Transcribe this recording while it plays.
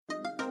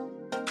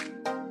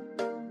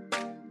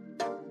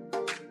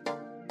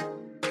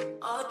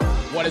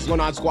What is going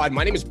on, squad?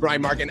 My name is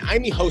Brian Mark, and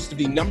I'm the host of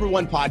the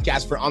 #1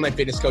 podcast for online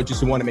fitness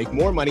coaches who want to make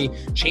more money,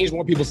 change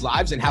more people's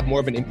lives, and have more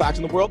of an impact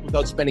in the world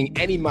without spending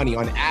any money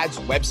on ads,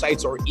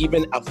 websites, or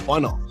even a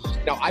funnel.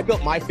 Now, I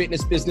built my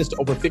fitness business to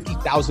over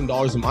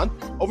 $50,000 a month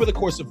over the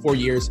course of 4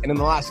 years. And in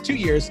the last 2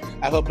 years,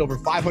 I've helped over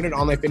 500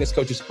 online fitness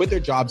coaches quit their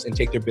jobs and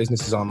take their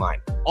businesses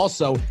online.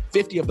 Also,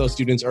 50 of those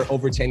students are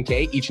over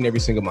 10K each and every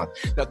single month.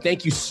 Now,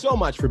 thank you so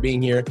much for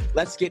being here.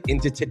 Let's get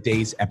into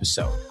today's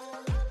episode.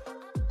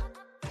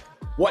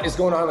 What is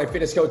going on, my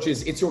fitness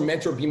coaches? It's your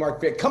mentor, B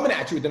Mark Fit, coming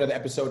at you with another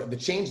episode of the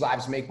Change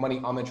Lives, Make Money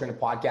Online Trainer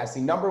Podcast,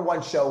 the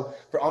 #1 show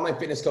for online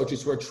fitness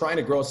coaches who are trying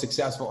to grow a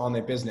successful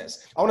online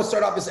business. I want to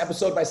start off this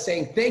episode by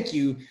saying thank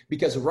you,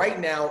 because right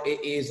now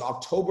it is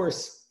October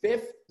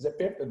 5th. Is it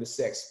 5th or the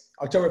 6th?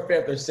 October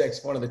 5th or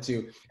 6th, one of the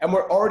two. And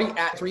we're already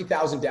at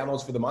 3,000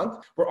 downloads for the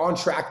month. We're on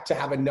track to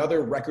have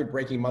another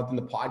record-breaking month in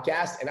the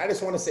podcast. And I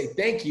just want to say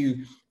thank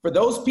you for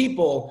those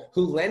people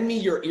who lend me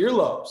your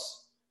earlobes.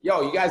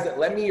 Yo, you guys that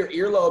lend me your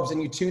earlobes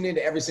and you tune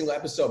into every single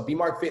episode, B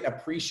Mark Fit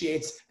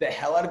appreciates the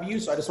hell out of you.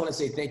 So I just want to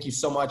say thank you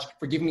so much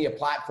for giving me a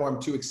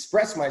platform to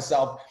express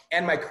myself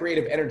and my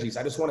creative energies.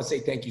 I just want to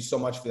say thank you so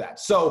much for that.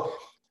 So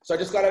I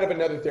just got out of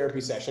another therapy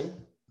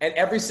session. And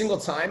every single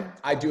time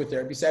I do a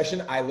therapy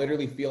session, I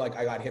literally feel like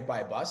I got hit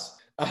by a bus.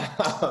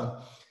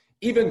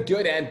 Even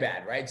good and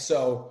bad, right?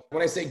 So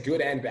when I say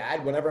good and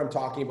bad, whenever I'm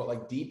talking about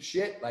like deep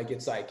shit, like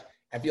it's like,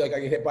 I feel like I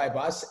get hit by a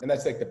bus, and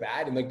that's like the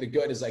bad. And like the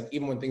good is like,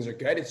 even when things are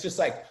good, it's just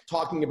like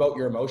talking about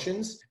your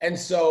emotions. And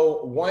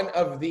so one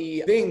of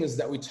the things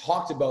that we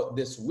talked about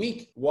this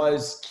week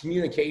was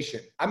communication.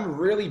 I'm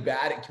really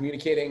bad at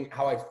communicating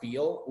how I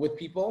feel with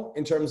people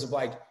in terms of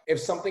like, if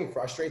something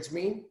frustrates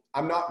me,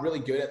 I'm not really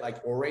good at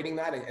like orating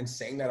that and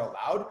saying that out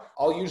loud.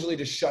 I'll usually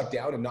just shut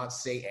down and not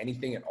say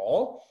anything at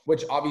all,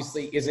 which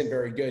obviously isn't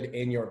very good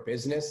in your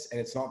business. And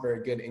it's not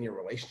very good in your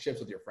relationships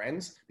with your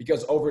friends,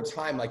 because over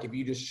time, like if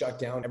you just shut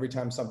down every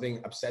time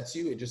something upsets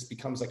you, it just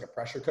becomes like a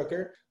pressure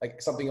cooker.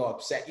 Like something will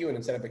upset you, and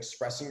instead of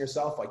expressing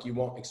yourself, like you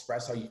won't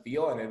express how you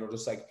feel, and it'll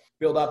just like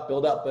build up.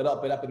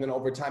 And then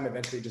over time,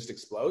 eventually it just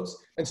explodes.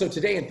 And so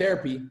today in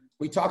therapy,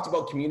 we talked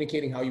about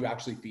communicating how you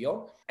actually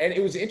feel. And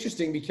it was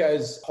interesting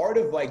because part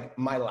of like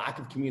my lack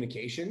of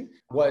communication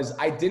was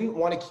I didn't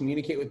want to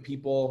communicate with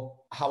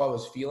people how I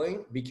was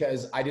feeling,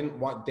 because I didn't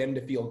want them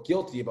to feel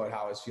guilty about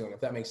how I was feeling, if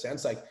that makes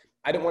sense. Like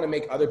I didn't want to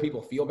make other people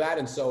feel bad.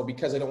 And so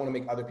because I don't want to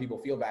make other people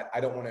feel bad,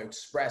 I don't want to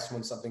express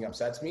when something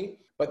upsets me.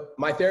 But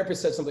my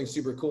therapist said something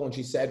super cool. And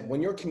she said,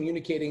 when you're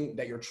communicating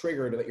that you're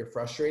triggered or that you're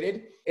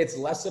frustrated, it's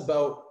less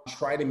about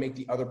trying to make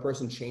the other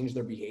person change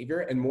their behavior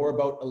and more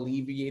about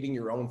alleviating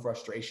your own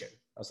frustration.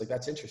 I was like,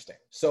 that's interesting.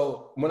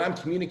 So when I'm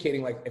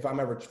communicating, like if I'm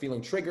ever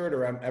feeling triggered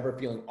or I'm ever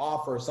feeling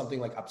off or something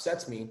like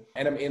upsets me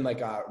and I'm in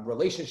like a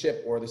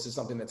relationship, or this is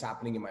something that's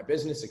happening in my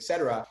business,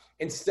 etc.,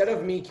 instead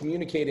of me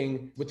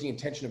communicating with the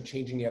intention of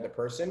changing the other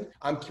person,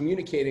 I'm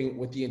communicating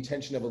with the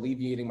intention of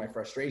alleviating my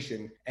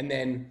frustration. And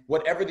then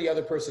whatever the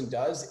other person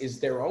does is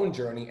their own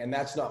journey, and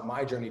that's not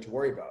my journey to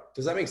worry about.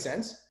 Does that make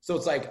sense? So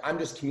it's like, I'm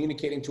just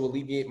communicating to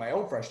alleviate my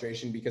own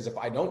frustration, because if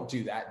I don't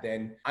do that,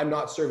 then I'm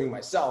not serving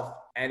myself.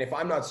 And if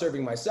I'm not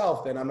serving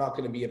myself, then I'm not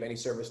going to be of any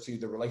service to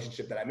the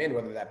relationship that I'm in,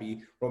 whether that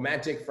be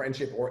romantic,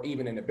 friendship, or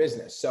even in a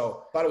business.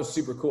 So I thought it was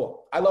super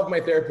cool. I love my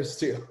therapist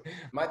too.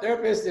 My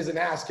therapist is an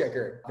ass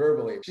kicker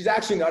verbally. She's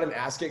actually not an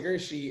ass kicker.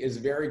 She is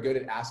very good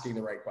at asking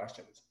the right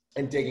questions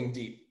and digging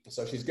deep.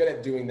 So she's good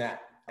at doing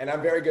that. And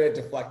I'm very good at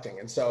deflecting.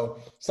 And so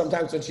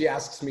sometimes when she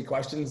asks me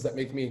questions that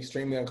make me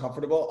extremely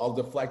uncomfortable, I'll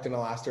deflect and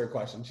I'll ask her a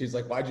question. She's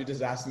like, why'd you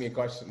just ask me a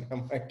question?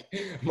 I'm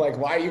like,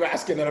 why are you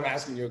asking that I'm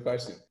asking you a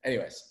question?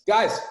 Anyways,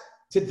 guys,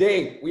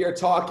 today we are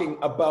talking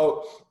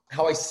about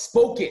how I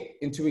spoke it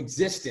into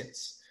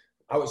existence.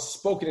 I was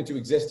spoken into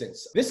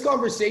existence. This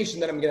conversation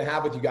that I'm going to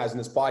have with you guys in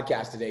this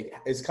podcast today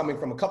is coming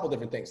from a couple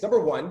different things.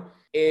 Number one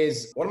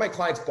is one of my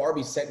clients,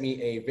 Barbie, sent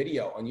me a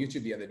video on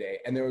YouTube the other day.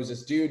 And there was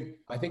this dude,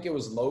 I think it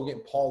was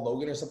Paul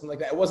Logan or something like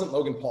that. It wasn't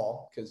Logan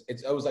Paul, because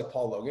it was like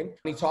Paul Logan.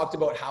 And he talked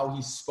about how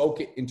he spoke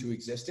it into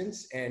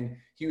existence. And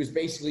he was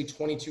basically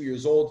 22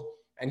 years old.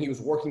 And he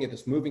was working at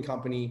this moving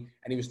company,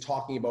 and he was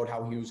talking about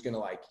how he was going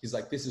to he's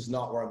like, this is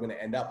not where I'm going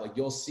to end up. Like,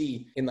 you'll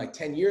see in like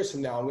 10 years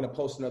from now, I'm going to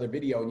post another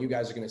video and you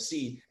guys are going to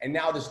see. And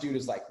now this dude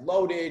is like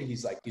loaded.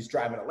 He's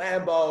driving a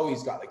Lambo.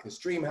 He's got like this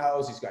dream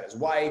house. He's got his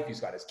wife.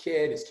 He's got his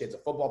kid. His kid's a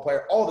football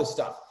player, all this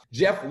stuff.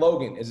 Jeff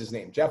Logan is his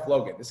name. Jeff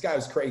Logan. This guy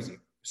was crazy.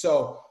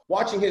 So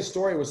watching his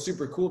story was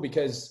super cool,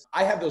 because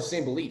I have those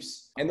same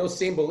beliefs, and those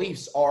same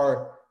beliefs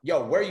are,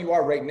 where you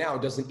are right now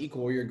doesn't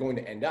equal where you're going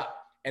to end up.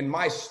 And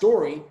my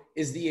story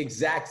is the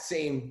exact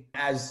same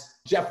as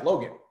Jeff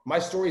Logan. My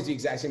story is the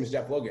exact same as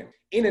Jeff Logan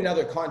in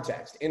another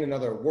context, in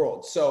another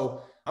world.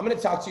 So I'm going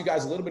to talk to you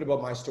guys a little bit about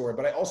my story,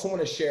 but I also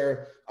want to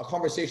share a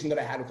conversation that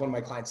I had with one of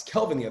my clients,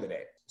 Kelvin, the other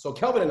day. So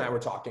Kelvin and I were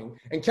talking,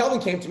 and Kelvin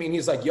came to me and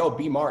he's like, yo,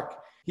 B Mark.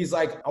 He's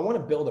like, I want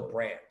to build a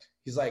brand.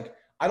 He's like,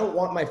 I don't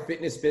want my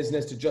fitness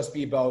business to just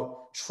be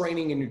about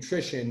training and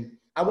nutrition.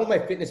 I want my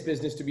fitness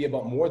business to be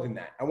about more than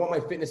that. I want my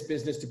fitness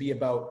business to be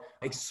about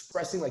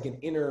expressing like an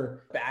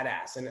inner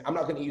badass. And I'm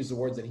not going to use the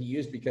words that he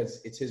used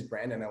because it's his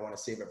brand and I want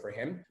to save it for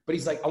him. But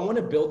he's like, I want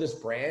to build this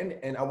brand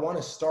and I want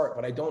to start,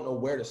 but I don't know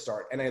where to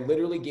start. And I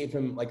literally gave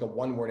him like a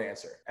 1-word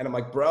answer. And I'm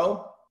like,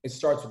 bro, it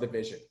starts with a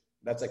vision.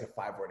 That's like a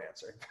 5-word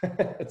answer.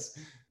 It's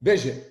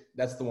vision.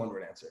 That's the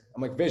 1-word answer.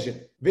 I'm like, vision.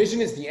 Vision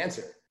is the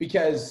answer.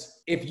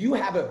 Because if you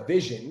have a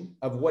vision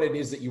of what it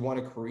is that you want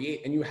to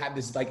create and you have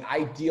this like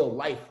ideal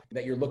life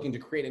that you're looking to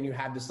create and you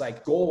have this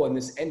like goal and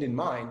this end in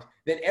mind,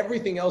 then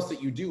everything else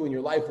that you do in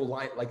your life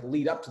will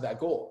lead up to that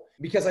goal.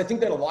 Because I think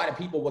that a lot of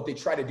people, what they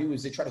try to do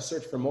is they try to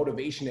search for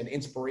motivation and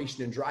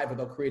inspiration and drive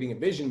without creating a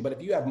vision. But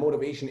if you have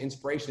motivation,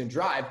 inspiration, and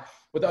drive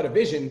without a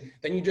vision,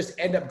 then you just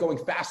end up going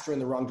faster in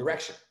the wrong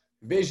direction.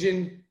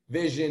 Vision,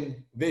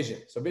 vision, vision.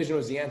 So vision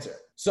was the answer.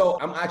 So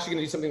I'm actually going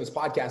to do something in this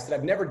podcast that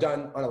I've never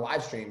done on a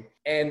live stream.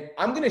 And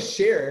I'm going to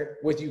share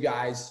with you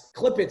guys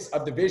clippets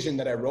of the vision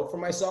that I wrote for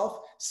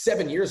myself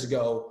 7 years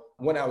ago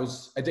when I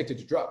was addicted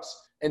to drugs.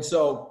 And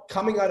so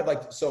coming out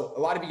of so a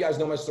lot of you guys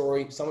know my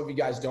story. Some of you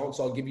guys don't.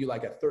 So I'll give you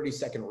like a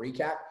 30-second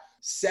recap.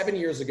 7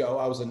 years ago,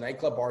 I was a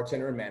nightclub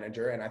bartender and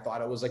manager, and I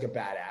thought I was like a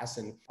badass.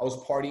 And I was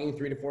partying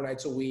 3 to 4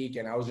 nights a week,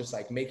 and I was just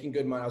like making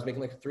good money. I was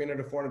making like $300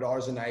 to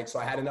 $400 a night. So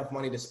I had enough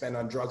money to spend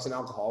on drugs and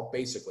alcohol,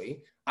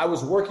 basically. I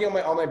was working on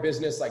my online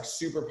business like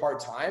super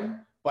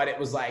part-time, but it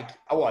was like,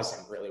 I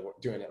wasn't really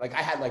doing it. Like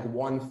I had like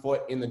 1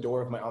 foot in the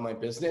door of my online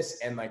business,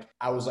 and like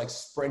I was like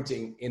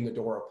sprinting in the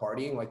door of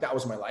partying. Like that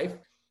was my life.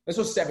 This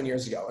was 7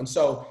 years ago. And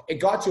so it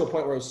got to a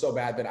point where it was so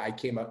bad that I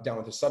came down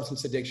with a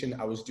substance addiction.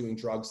 I was doing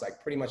drugs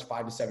like pretty much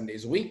 5 to 7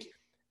 days a week.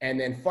 And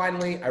then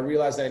finally, I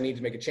realized that I needed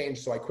to make a change.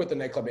 So I quit the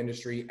nightclub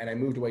industry and I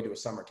moved away to a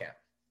summer camp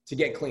to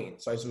get clean.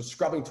 So I was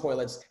scrubbing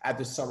toilets at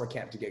this summer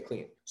camp to get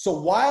clean. So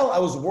while I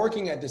was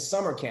working at this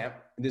summer camp,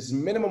 this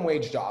minimum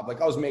wage job, like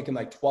I was making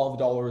like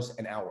 $12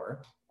 an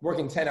hour,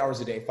 working 10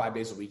 hours a day, 5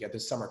 days a week at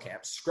this summer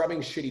camp,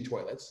 scrubbing shitty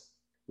toilets.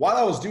 While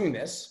I was doing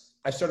this,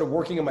 I started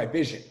working on my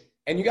vision.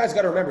 And you guys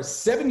got to remember,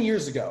 7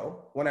 years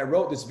ago, when I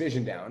wrote this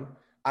vision down,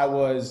 I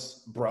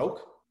was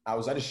broke. I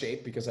was out of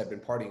shape because I'd been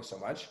partying so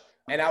much.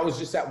 And I was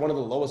just at one of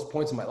the lowest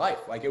points in my life.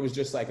 Like it was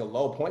just like a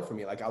low point for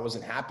me. Like I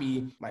wasn't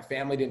happy. My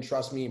family didn't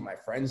trust me. My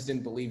friends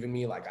didn't believe in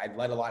me. Like I'd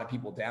let a lot of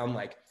people down,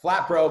 like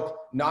flat broke,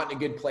 not in a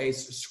good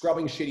place,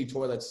 scrubbing shitty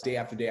toilets day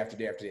after day after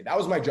day after day. That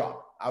was my job.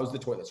 I was the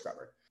toilet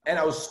scrubber. And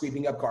I was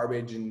sweeping up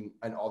garbage and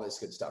all this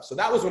good stuff. So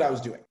that was what I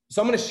was doing.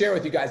 So I'm going to share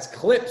with you guys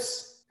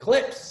clips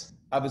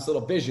of this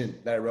little vision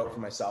that I wrote for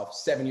myself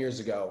 7 years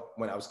ago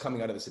when I was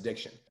coming out of this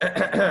addiction.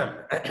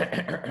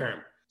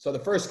 So the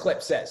first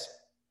clip says,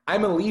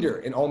 I'm a leader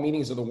in all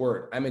meanings of the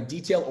word. I'm a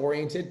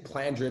detail-oriented,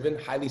 plan-driven,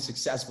 highly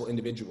successful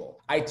individual.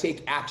 I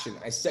take action.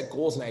 I set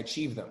goals and I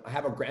achieve them. I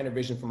have a grander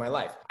vision for my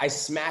life. I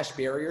smash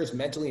barriers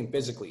mentally and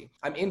physically.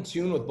 I'm in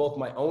tune with both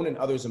my own and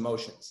others'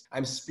 emotions.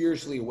 I'm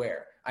spiritually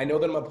aware. I know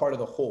that I'm a part of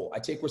the whole. I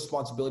take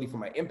responsibility for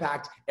my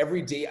impact.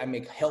 Every day I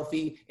make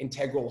healthy,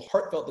 integral,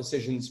 heartfelt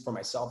decisions for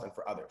myself and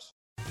for others.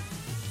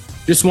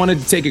 Just wanted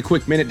to take a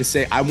quick minute to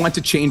say, I want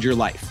to change your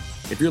life.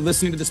 If you're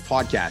listening to this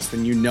podcast,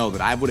 then you know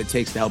that I have what it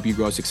takes to help you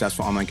grow a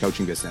successful online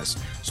coaching business.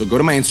 So go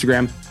to my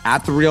Instagram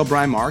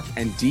 @TheRealBrianMark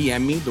and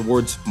DM me the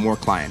words more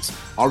clients.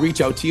 I'll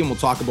reach out to you and we'll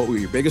talk about what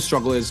your biggest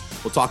struggle is.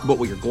 We'll talk about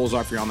what your goals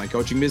are for your online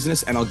coaching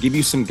business, and I'll give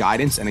you some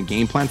guidance and a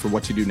game plan for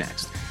what to do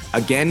next.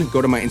 Again,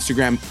 go to my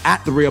Instagram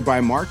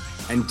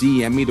 @TheRealBrianMark and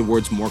DM me the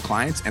words more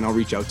clients, and I'll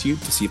reach out to you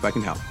to see if I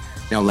can help.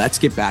 Now let's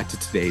get back to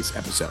today's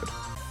episode.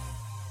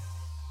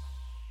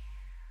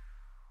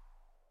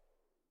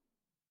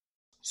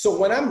 So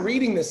when I'm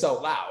reading this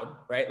out loud,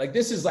 right, like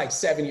this is like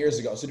 7 years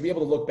ago. So to be able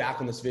to look back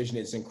on this vision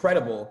is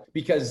incredible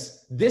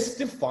because this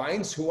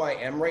defines who I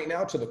am right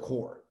now to the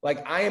core.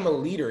 Like I am a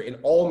leader in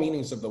all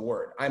meanings of the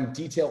word. I'm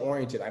detail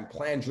oriented. I'm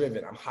plan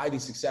driven. I'm highly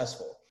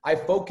successful. I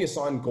focus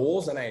on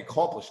goals and I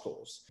accomplish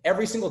goals.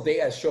 Every single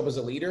day I show up as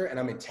a leader and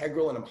I'm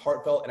integral and I'm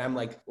heartfelt and I'm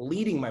like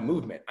leading my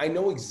movement. I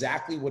know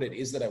exactly what it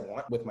is that I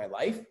want with my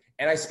life.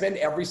 And I spend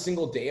every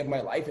single day of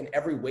my life and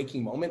every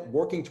waking moment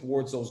working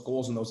towards those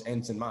goals and those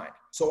ends in mind.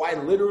 So I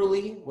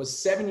literally was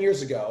 7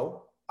 years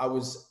ago, I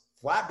was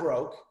flat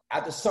broke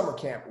at the summer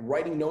camp,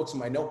 writing notes in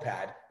my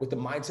notepad with the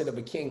mindset of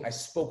a king. I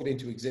spoke it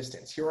into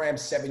existence. Here I am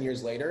 7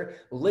 years later,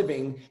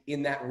 living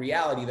in that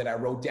reality that I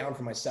wrote down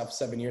for myself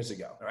 7 years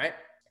ago. All right,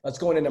 let's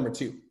go into number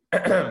 2.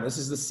 This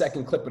is the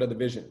second clip of the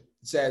vision.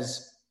 It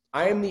says,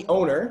 I am the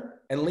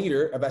owner and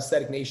leader of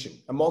Aesthetic Nation,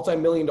 a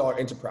multi-million-dollar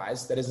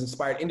enterprise that has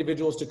inspired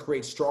individuals to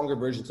create stronger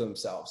versions of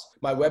themselves.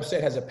 My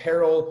website has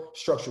apparel,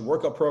 structured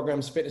workout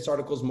programs, fitness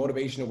articles,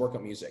 motivation, and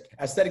workout music.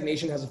 Aesthetic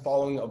Nation has a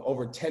following of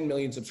over 10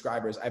 million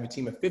subscribers. I have a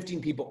team of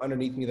 15 people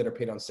underneath me that are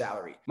paid on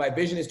salary. My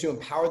vision is to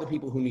empower the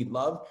people who need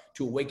love,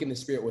 to awaken the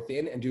spirit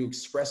within, and to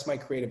express my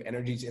creative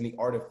energies in the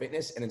art of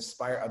fitness and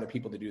inspire other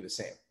people to do the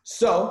same.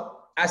 So,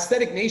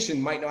 Aesthetic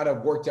Nation might not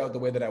have worked out the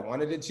way that I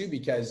wanted it to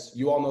because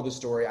you all know the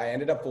story. I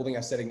ended up folding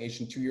Aesthetic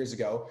Nation 2 years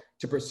ago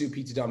to pursue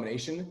PT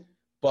Domination.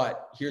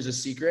 But here's a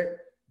secret.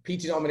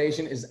 PT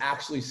Domination is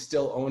actually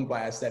still owned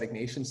by Aesthetic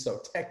Nation.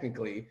 So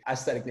technically,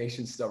 Aesthetic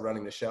Nation is still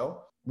running the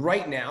show.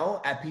 Right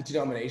now at PT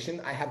Domination,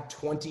 I have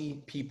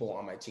 20 people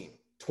on my team.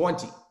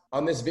 20.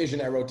 On this vision,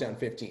 I wrote down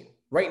 15.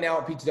 Right now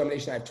at PT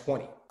Domination, I have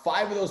 20.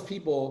 5 of those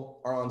people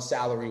are on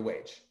salary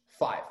wage.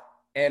 5.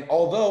 And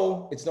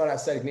although it's not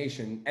Aesthetic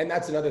Nation, and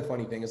that's another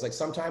funny thing, is like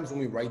sometimes when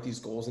we write these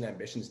goals and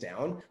ambitions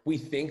down, we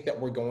think that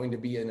we're going to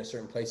be in a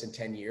certain place in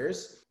 10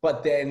 years,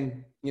 but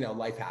then,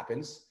 life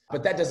happens.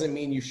 But that doesn't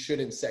mean you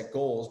shouldn't set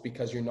goals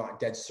because you're not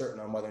dead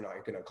certain on whether or not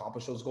you're going to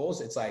accomplish those goals.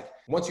 It's like,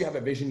 once you have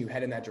a vision, you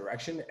head in that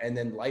direction, and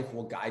then life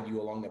will guide you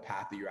along the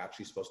path that you're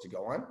actually supposed to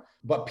go on.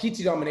 But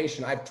PT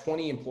Domination, I have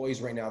 20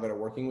 employees right now that are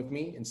working with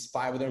me, and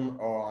 5 of them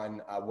are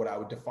on what I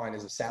would define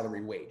as a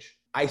salary wage.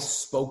 I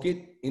spoke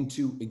it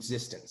into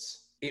existence.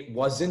 It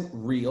wasn't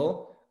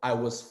real. I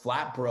was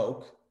flat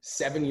broke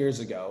 7 years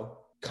ago,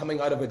 coming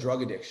out of a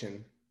drug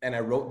addiction, and I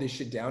wrote this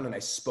shit down and I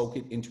spoke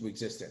it into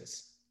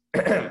existence.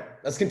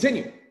 Let's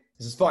continue.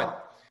 This is fun.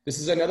 This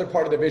is another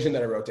part of the vision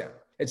that I wrote down.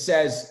 It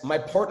says, my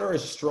partner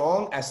is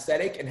strong,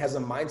 aesthetic, and has a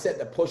mindset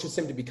that pushes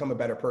him to become a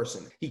better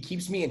person. He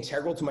keeps me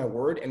integral to my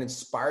word and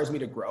inspires me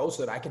to grow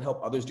so that I can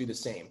help others do the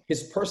same.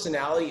 His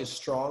personality is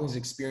strong, his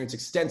experience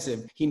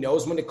extensive. He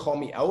knows when to call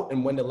me out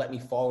and when to let me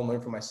fall and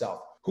learn for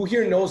myself. Who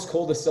here knows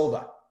Cole Da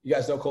Silva? You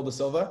guys know Cole Da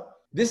Silva?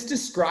 This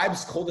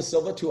describes Cole Da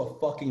Silva to a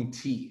fucking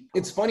T.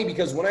 It's funny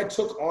because when I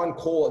took on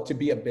Cole to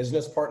be a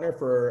business partner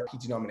for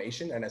PT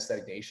Domination and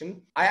Aesthetic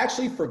Nation, I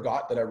actually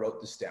forgot that I wrote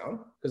this down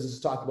because this is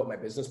talking about my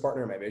business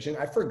partner and my vision.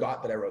 I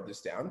forgot that I wrote this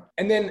down.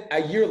 And then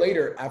a year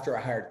later, after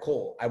I hired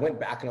Cole, I went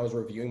back and I was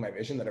reviewing my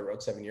vision that I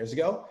wrote 7 years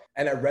ago.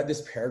 And I read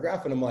this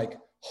paragraph and I'm like,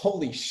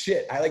 holy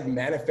shit, I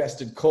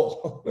manifested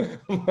Cole.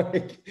 I'm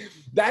like,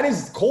 that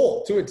is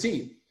Cole to a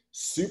T.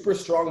 Super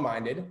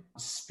strong-minded,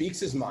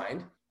 speaks his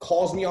mind,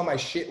 calls me on my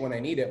shit when I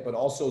need it, but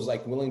also is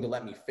willing to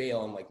let me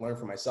fail and learn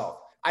for myself.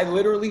 I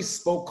literally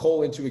spoke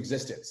Cole into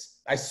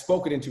existence. I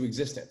spoke it into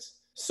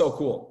existence. So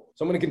cool.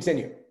 So I'm going to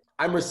continue.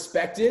 I'm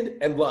respected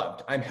and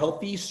loved. I'm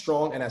healthy,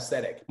 strong, and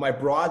aesthetic. My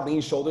broad,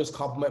 lean shoulders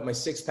complement my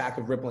 6-pack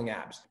of rippling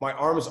abs. My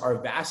arms are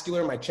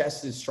vascular. My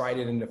chest is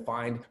strided and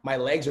defined. My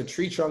legs are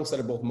tree trunks that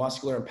are both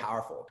muscular and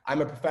powerful.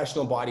 I'm a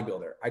professional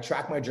bodybuilder. I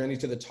tracked my journey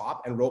to the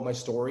top and wrote my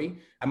story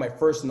and my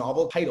first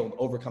novel titled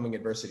Overcoming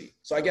Adversity.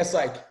 So I guess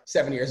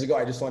 7 years ago,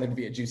 I just wanted to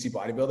be a juicy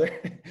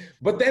bodybuilder.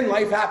 But then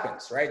life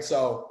happens, right?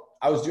 So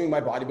I was doing my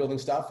bodybuilding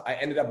stuff. I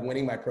ended up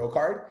winning my pro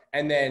card.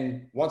 And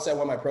then once I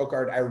won my pro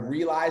card, I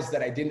realized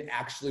that I didn't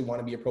actually want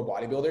to be a pro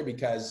bodybuilder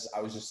because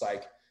I was just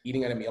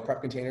eating out of meal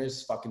prep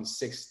containers fucking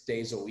 6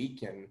 days a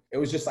week. And it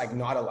was just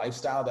not a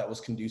lifestyle that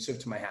was conducive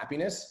to my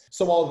happiness.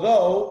 So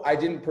although I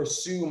didn't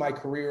pursue my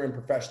career in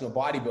professional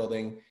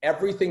bodybuilding,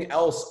 everything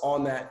else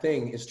on that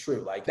thing is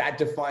true. That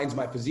defines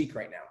my physique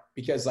right now.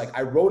 Because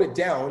I wrote it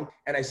down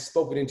and I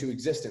spoke it into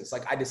existence.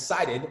 I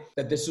decided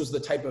that this was the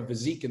type of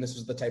physique and this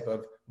was the type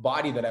of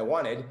body that I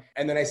wanted.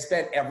 And then I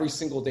spent every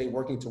single day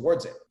working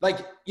towards it.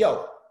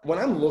 When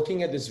I'm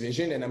looking at this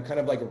vision and I'm kind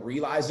of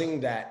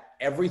realizing that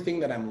everything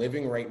that I'm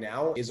living right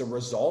now is a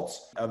result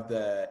of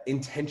the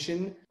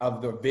intention,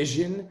 of the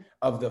vision,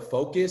 of the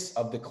focus,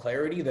 of the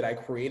clarity that I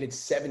created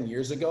 7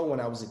 years ago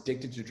when I was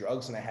addicted to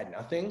drugs and I had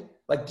nothing.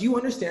 Do you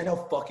understand how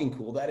fucking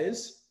cool that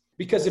is?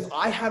 Because if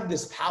I have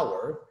this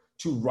power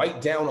to write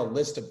down a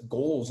list of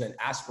goals and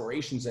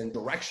aspirations and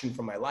direction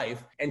for my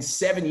life, and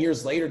 7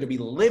 years later to be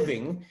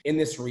living in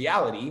this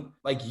reality,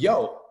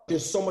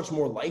 there's so much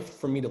more life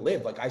for me to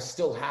live.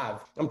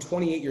 I'm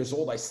 28 years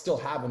old. I still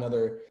have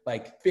another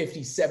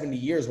 50, 70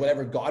 years,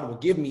 whatever God will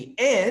give me.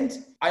 And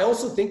I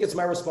also think it's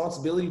my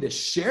responsibility to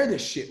share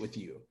this shit with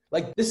you.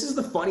 This is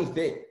the funny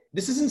thing.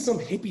 This isn't some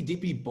hippy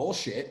dippy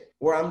bullshit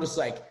where I'm just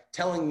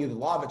telling you the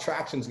law of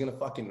attraction is going to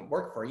fucking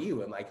work for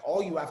you. And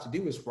all you have to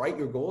do is write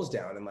your goals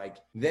down and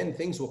then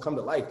things will come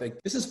to life.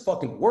 This is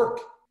fucking work,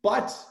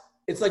 but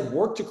it's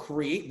work to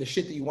create the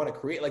shit that you want to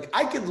create.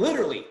 I could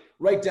literally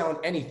write down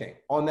anything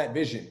on that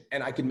vision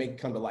and I could make it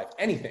come to life.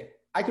 Anything.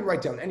 I could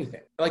write down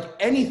anything.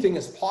 Anything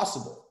is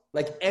possible.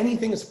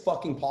 Anything is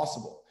fucking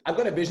possible. I've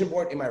got a vision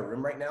board in my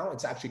room right now.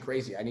 It's actually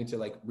crazy. I need to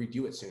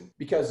redo it soon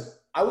because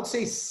I would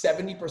say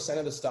 70%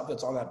 of the stuff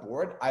that's on that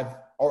board, I've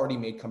already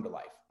made come to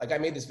life. I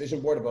made this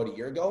vision board about a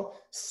year ago.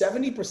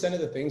 70%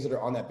 of the things that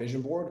are on that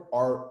vision board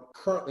are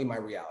currently my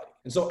reality.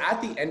 And so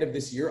at the end of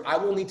this year, I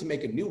will need to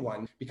make a new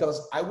one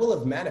because I will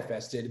have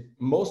manifested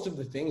most of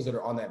the things that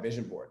are on that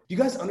vision board. Do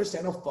you guys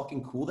understand how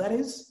fucking cool that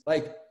is?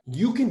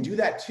 You can do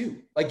that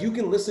too. You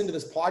can listen to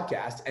this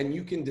podcast and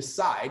you can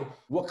decide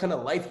what kind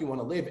of life you want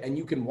to live and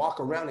you can walk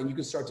around and you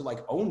can start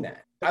to own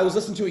that. I was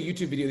listening to a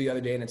YouTube video the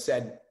other day and it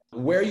said,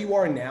 where you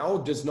are now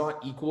does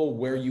not equal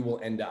where you will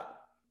end up.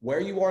 Where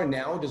you are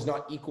now does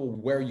not equal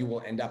where you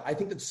will end up. I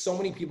think that so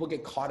many people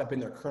get caught up in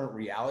their current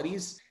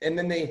realities and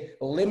then they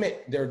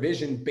limit their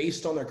vision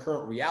based on their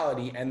current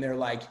reality. And they're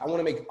I want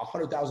to make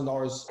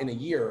 $100,000 in a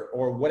year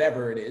or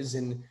whatever it is.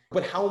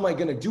 But how am I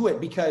going to do it?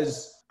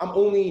 Because I'm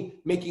only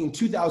making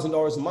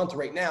 $2,000 a month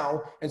right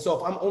now. And so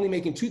if I'm only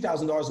making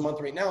 $2,000 a month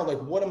right now,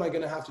 what am I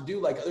going to have to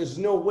do? There's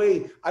no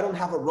way. I don't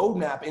have a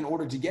roadmap in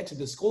order to get to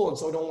this goal. And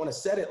so I don't want to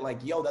set it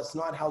that's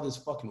not how this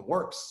fucking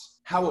works.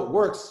 How it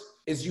works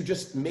is you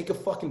just make a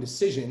fucking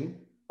decision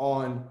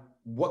on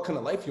what kind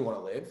of life you want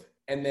to live.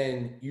 And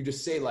then you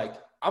just say like,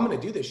 I'm going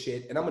to do this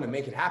shit and I'm going to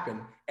make it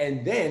happen.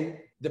 And then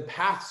the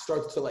path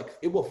starts to like,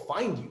 it will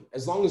find you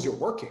as long as you're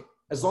working.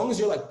 As long as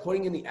you're like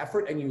putting in the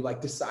effort and you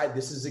like decide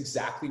this is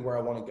exactly where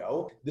I want to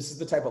go. This is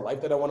the type of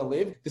life that I want to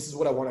live. This is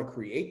what I want to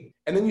create.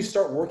 And then you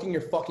start working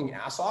your fucking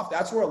ass off.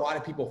 That's where a lot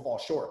of people fall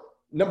short.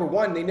 Number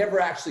one, they never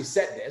actually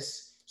set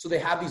this. So they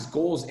have these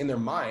goals in their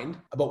mind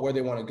about where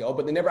they want to go,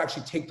 but they never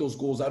actually take those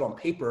goals out on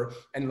paper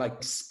and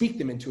like speak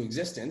them into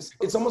existence.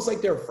 It's almost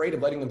like they're afraid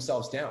of letting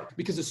themselves down,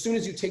 because as soon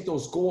as you take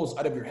those goals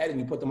out of your head and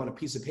you put them on a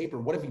piece of paper,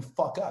 what if you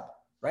fuck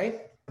up,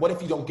 right? What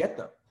if you don't get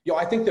them? Yo,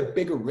 I think the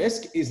bigger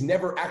risk is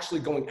never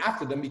actually going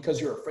after them because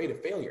you're afraid of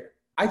failure.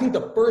 I think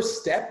the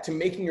first step to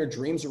making your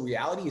dreams a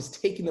reality is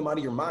taking them out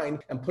of your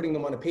mind and putting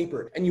them on a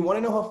paper. And you want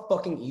to know how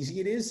fucking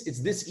easy it is? It's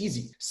this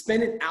easy.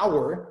 Spend an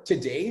hour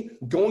today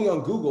going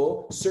on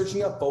Google,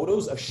 searching up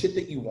photos of shit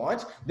that you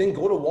want, then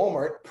go to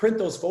Walmart, print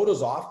those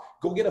photos off,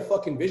 go get a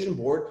fucking vision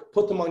board,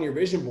 put them on your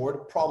vision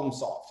board, problem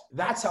solved.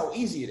 That's how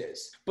easy it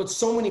is. But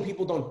so many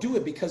people don't do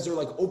it because they're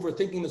like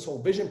overthinking this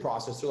whole vision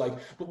process. They're like,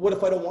 but what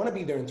if I don't want to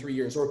be there in 3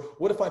 years? Or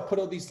what if I put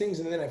out these things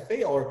and then I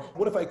fail? Or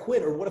what if I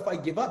quit? Or what if I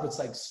give up? It's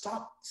like,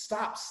 stop.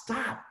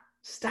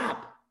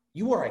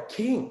 You are a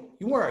king.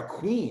 You are a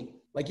queen.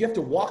 Like you have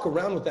to walk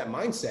around with that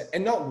mindset,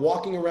 and not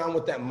walking around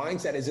with that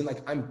mindset as in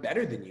like, I'm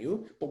better than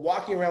you, but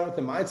walking around with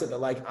the mindset that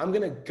like, I'm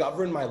going to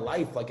govern my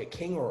life like a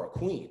king or a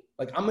queen.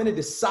 Like I'm going to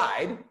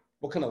decide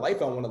what kind of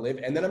life I want to live,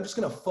 and then I'm just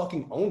going to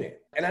fucking own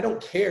it. And I don't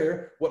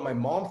care what my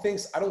mom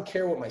thinks. I don't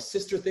care what my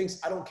sister thinks.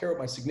 I don't care what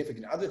my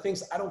significant other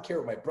thinks. I don't care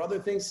what my brother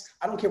thinks.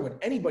 I don't care what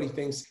anybody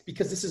thinks,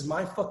 because this is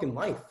my fucking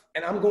life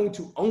and I'm going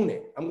to own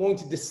it. I'm going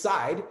to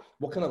decide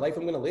what kind of life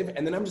I'm going to live,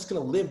 and then I'm just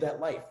going to live that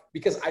life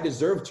because I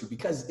deserve to,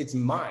 because it's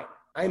mine.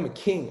 I am a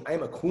king. I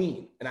am a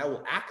queen, and I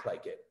will act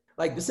like it.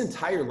 Like this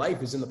entire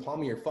life is in the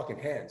palm of your fucking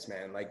hands,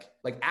 man. Like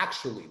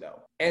actually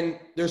though. And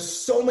there's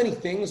so many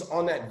things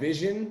on that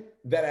vision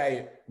that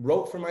I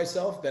wrote for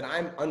myself that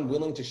I'm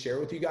unwilling to share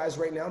with you guys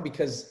right now,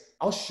 because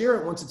I'll share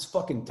it once it's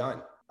fucking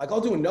done. Like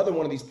I'll do another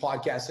one of these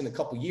podcasts in a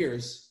couple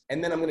years,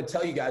 and then I'm going to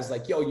tell you guys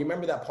like, yo, you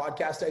remember that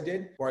podcast I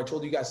did where I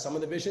told you guys some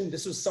of the vision?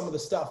 This was some of the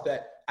stuff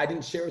that I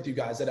didn't share with you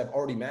guys that I've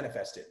already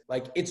manifested.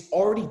 Like it's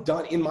already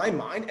done in my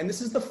mind. And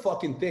this is the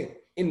fucking thing.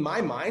 In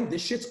my mind,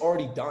 this shit's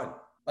already done.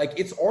 Like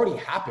it's already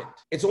happened.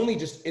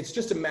 It's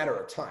just a matter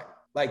of time.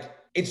 Like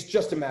it's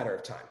just a matter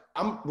of time.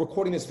 I'm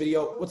recording this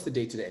video. What's the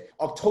date today?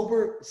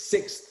 October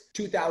 6th,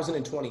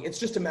 2020. It's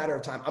just a matter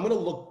of time. I'm going to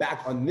look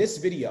back on this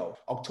video,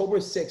 October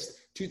 6th,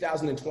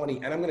 2020.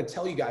 And I'm going to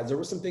tell you guys, there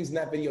were some things in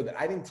that video that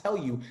I didn't tell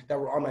you that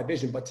were on my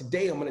vision. But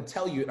today I'm going to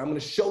tell you, and I'm going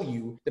to show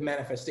you the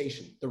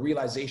manifestation, the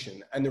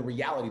realization, and the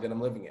reality that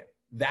I'm living in.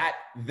 That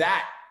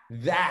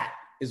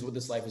is what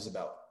this life is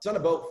about. It's not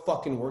about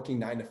fucking working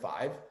 9 to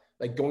 5.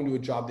 Like going to a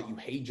job that you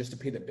hate just to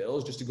pay the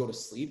bills, just to go to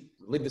sleep,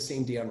 live the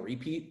same day on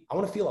repeat. I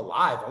want to feel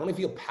alive. I want to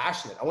feel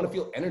passionate. I want to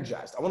feel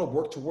energized. I want to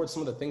work towards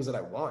some of the things that I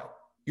want.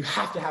 You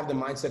have to have the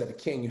mindset of a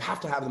king. You have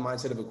to have the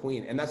mindset of a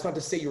queen. And that's not to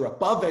say you're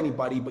above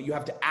anybody, but you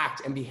have to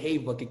act and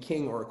behave like a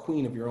king or a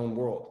queen of your own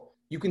world.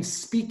 You can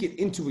speak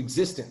it into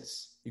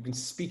existence. You can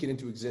speak it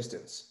into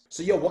existence.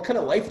 So yo, what kind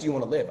of life do you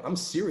want to live? I'm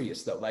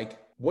serious though. Like,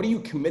 what are you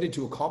committed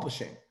to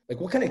accomplishing? Like,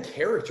 what kind of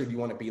character do you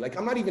want to be? Like,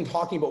 I'm not even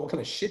talking about what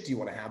kind of shit do you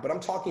want to have, but I'm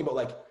talking about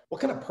like, what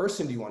kind of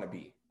person do you want to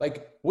be?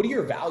 Like, what are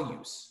your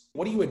values?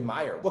 What do you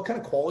admire? What kind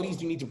of qualities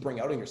do you need to bring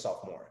out in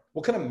yourself more?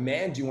 What kind of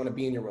man do you want to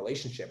be in your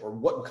relationship? Or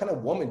what kind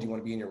of woman do you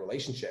want to be in your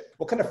relationship?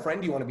 What kind of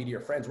friend do you want to be to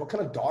your friends? What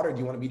kind of daughter do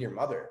you want to be to your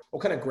mother?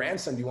 What kind of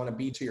grandson do you want to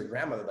be to your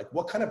grandmother? Like,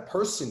 what kind of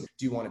person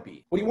do you want to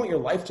be? What do you want your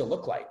life to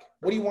look like?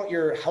 What do you want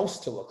your house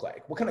to look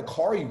like? What kind of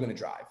car are you going to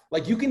drive?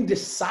 Like, you can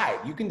decide,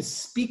 you can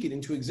speak it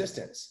into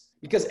existence.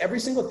 Because every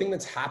single thing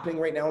that's happening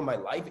right now in my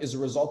life is a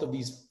result of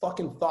these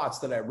fucking thoughts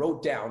that I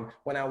wrote down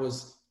when I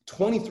was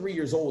 23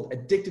 years old,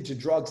 addicted to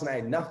drugs, and I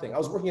had nothing. I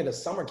was working at a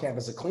summer camp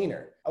as a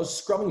cleaner. I was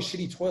scrubbing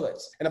shitty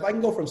toilets. And if I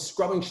can go from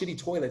scrubbing shitty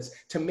toilets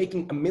to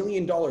making $1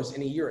 million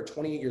in a year at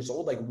 28 years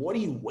old, like, what are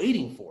you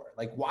waiting for?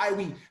 Like, why are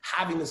we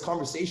having this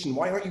conversation?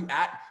 Why aren't you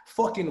at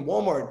fucking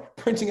Walmart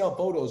printing out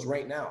photos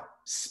right now?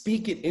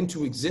 Speak it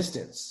into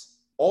existence.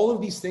 All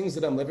of these things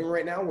that I'm living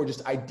right now were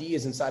just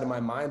ideas inside of my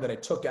mind that I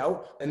took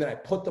out, and then I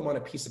put them on a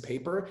piece of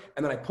paper,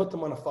 and then I put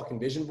them on a fucking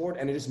vision board,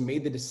 and I just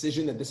made the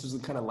decision that this was the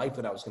kind of life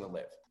that I was going to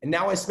live. And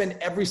now I spend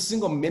every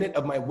single minute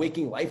of my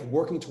waking life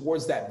working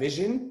towards that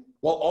vision,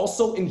 while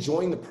also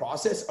enjoying the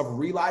process of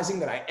realizing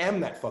that I am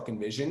that fucking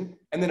vision,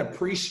 and then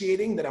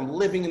appreciating that I'm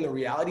living in the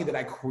reality that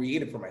I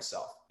created for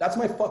myself. That's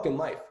my fucking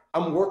life.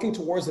 I'm working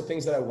towards the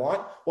things that I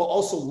want while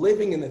also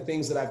living in the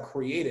things that I've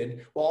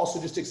created, while also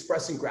just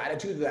expressing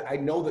gratitude that I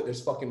know that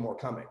there's fucking more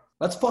coming.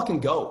 Let's fucking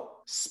go.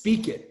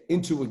 Speak it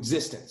into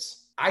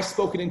existence. I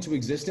spoke it into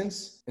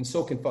existence, and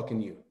so can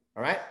fucking you.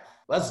 All right?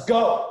 Let's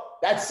go.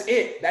 That's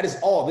it. That is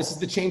all. This is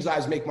the Change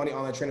Lives, Make Money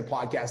Online Training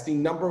Podcast, the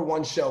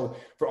 #1 show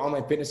for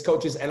online fitness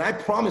coaches. And I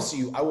promise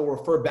you, I will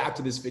refer back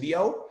to this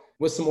video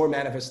with some more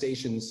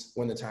manifestations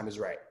when the time is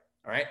right.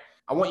 All right?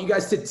 I want you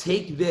guys to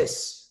take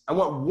this. I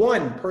want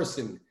one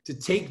person to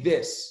take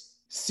this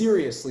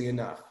seriously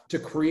enough to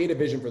create a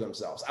vision for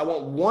themselves. I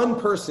want one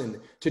person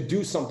to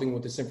do something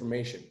with this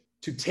information,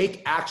 to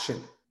take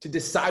action, to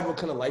decide what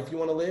kind of life you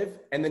want to live,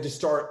 and then to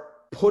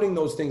start putting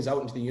those things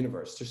out into the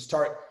universe, to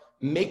start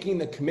making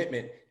the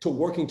commitment to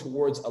working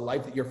towards a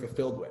life that you're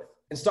fulfilled with.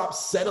 And stop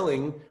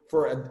settling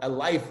for a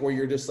life where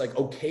you're just like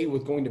okay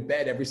with going to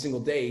bed every single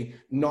day,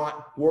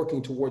 not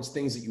working towards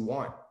things that you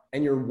want.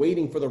 And you're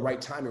waiting for the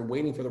right time, you're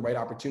waiting for the right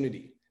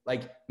opportunity.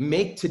 Like,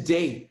 make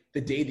today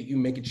the day that you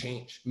make a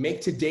change.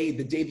 Make today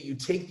the day that you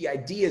take the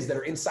ideas that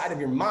are inside of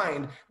your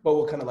mind about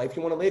what kind of life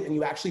you want to live and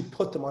you actually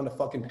put them on a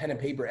fucking pen and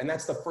paper. And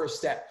that's the first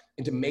step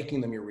into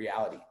making them your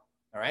reality.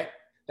 All right?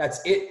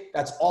 That's it.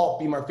 That's all.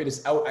 Be Mark Fit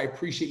is out. I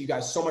appreciate you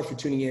guys so much for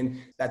tuning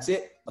in. That's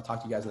it. I'll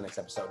talk to you guys in the next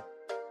episode.